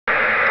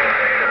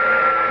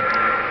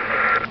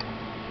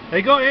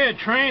Hey, go ahead,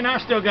 train. I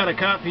still got a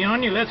copy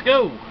on you. Let's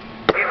go.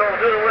 Keep on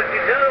doing what you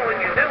do when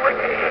you do what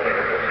you do.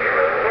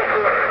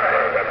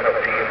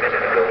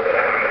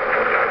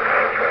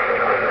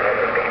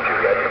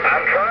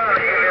 I'm trying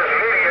to get this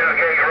video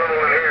gate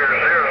rolling here to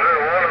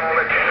 001. I'll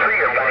let you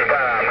see it one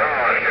time.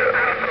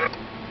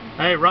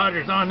 Hey,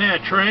 Roger's on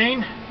that,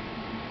 train.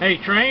 Hey,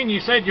 train,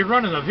 you said you're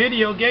running a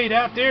video gate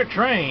out there.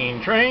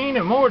 Train,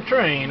 and more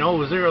train.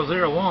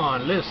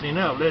 001, listening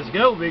up. Let's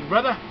go, big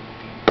brother.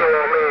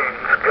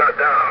 Got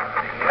down.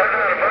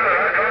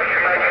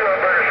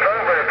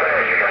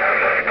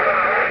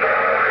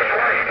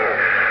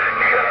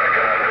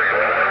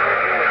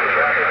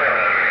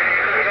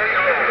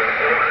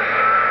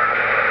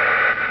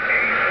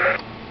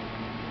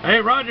 Hey,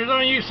 Roger's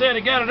on you said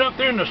it got it up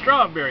there in the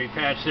strawberry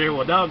patch there.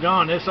 Well,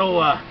 doggone, this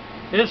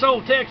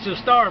old Texas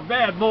Star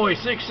bad boy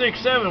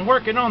 667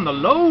 working on the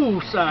low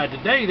side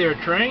today there,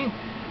 train.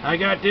 I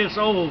got this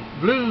old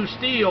Blue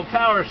Steel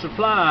Power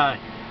Supply.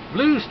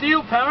 Blue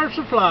Steel Power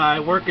Supply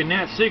working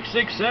that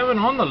 667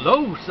 on the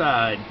low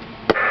side. And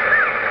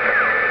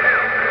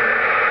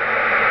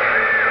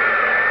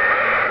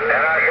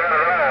I got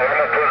it all. I'm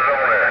going to put it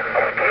on there.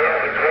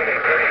 Yeah, it's really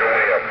pretty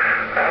well.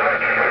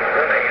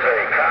 What do you say?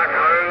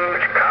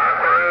 Cockroach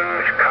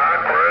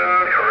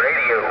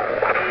radio.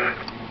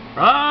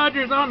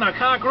 Roger's on the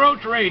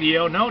Cockroach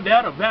radio, no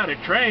doubt about it.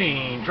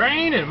 Train,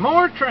 and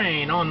more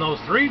train on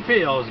those 3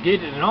 pills,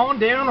 getting it on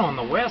down on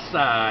the west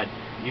side.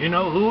 You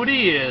know who it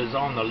is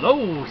on the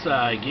low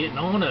side, getting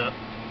on up.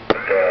 Too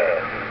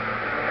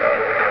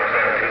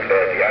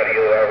bad the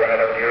audio right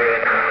on your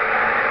end.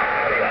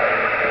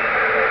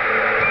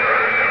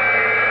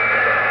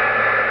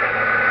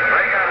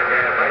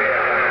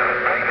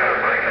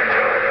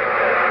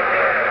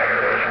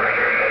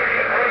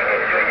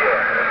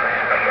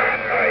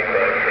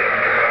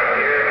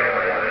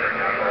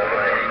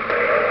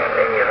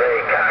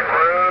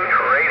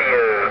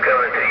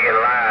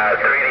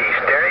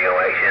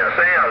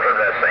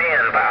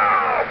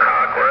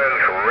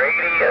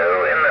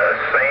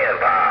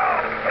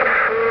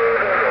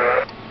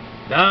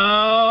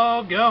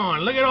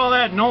 Doggone, look at all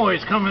that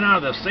noise coming out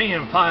of the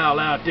sand pile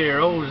out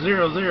there.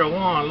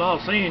 001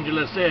 Los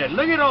Angeles said,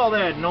 look at all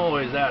that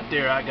noise out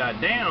there I got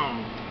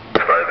down.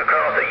 Spoke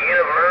across the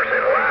universe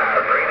in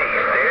live 3D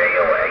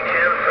stereo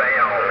action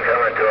sound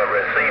coming to a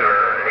receiver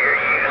near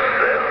you,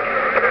 sir.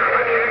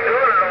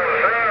 Doing it on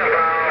the sand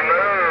pile,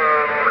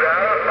 moved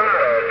up by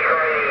a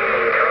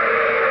train.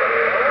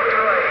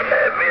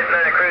 That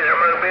midnight cruiser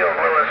mobile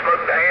blowing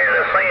smoke down here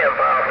in the sand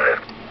pile from this.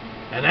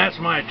 And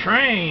that's my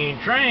train,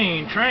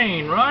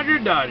 Roger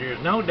Dodgers,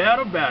 no doubt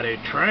about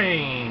it.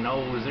 Train,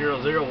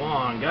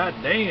 001,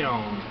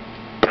 goddamn.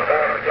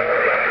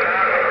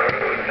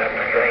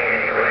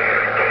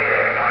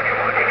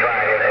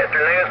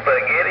 Afternoon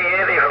spaghetti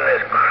Eddie from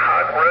this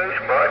Cockroach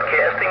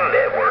Broadcasting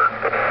Network.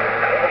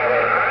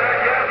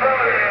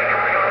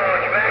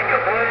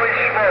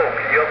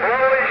 You're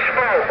blowing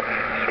smoke.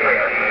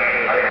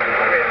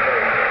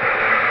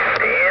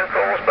 Dan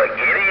full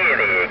spaghetti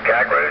Eddie,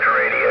 Cockroach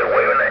Radio,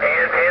 waving the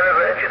antennas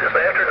at you this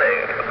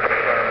afternoon.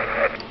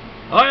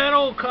 Oh, that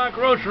old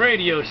Cockroach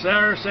Radio,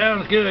 sir,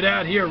 sounds good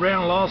out here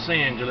around Los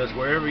Angeles,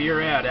 wherever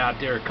you're at out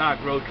there.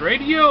 Cockroach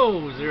Radio,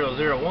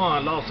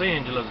 001, Los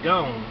Angeles,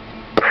 gone.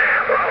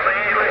 Los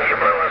Angeles, you're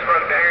blowing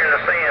smoke down here in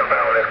the sand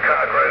pile on this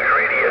Cockroach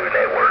Radio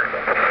Network.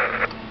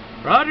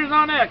 Roger's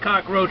on that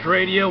Cockroach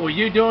Radio. Well,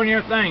 you doing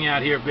your thing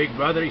out here, big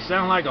brother. You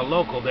sound like a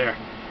local there.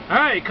 All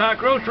right,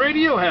 Cockroach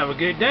Radio, have a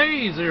good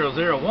day.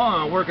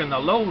 001, working the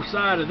low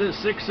side of this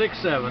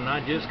 667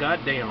 I just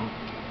got down.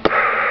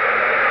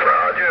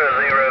 Roger,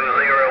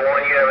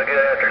 001, you have a good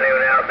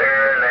afternoon out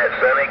there in that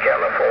sunny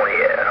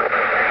California.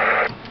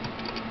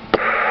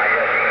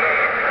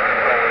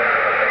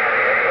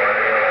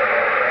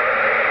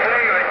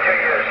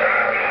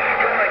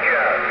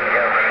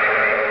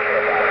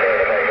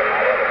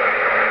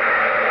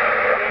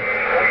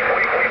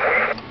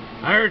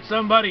 I heard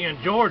somebody in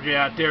Georgia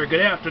out there.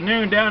 Good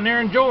afternoon down there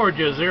in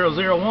Georgia,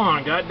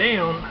 001, got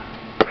down.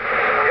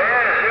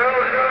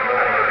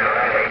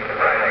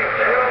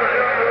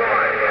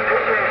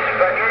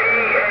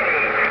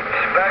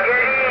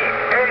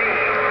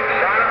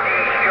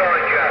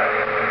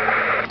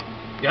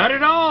 Got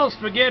it all,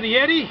 Spaghetti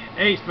Eddie.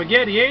 Hey,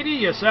 Spaghetti Eddie,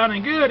 you're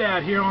sounding good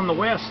out here on the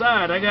west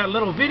side. I got a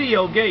little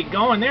video gate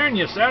going there, and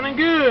you're sounding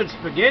good,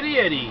 Spaghetti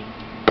Eddie.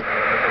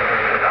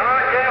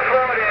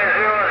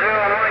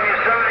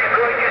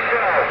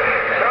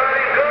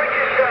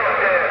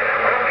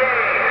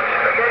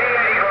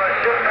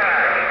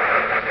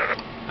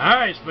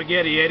 Alright,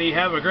 Spaghetti Eddie,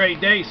 have a great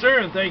day, sir,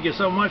 and thank you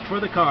so much for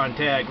the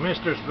contact.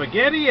 Mr.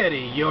 Spaghetti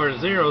Eddie, your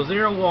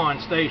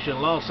 001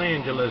 station, Los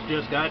Angeles,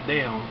 just got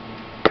down.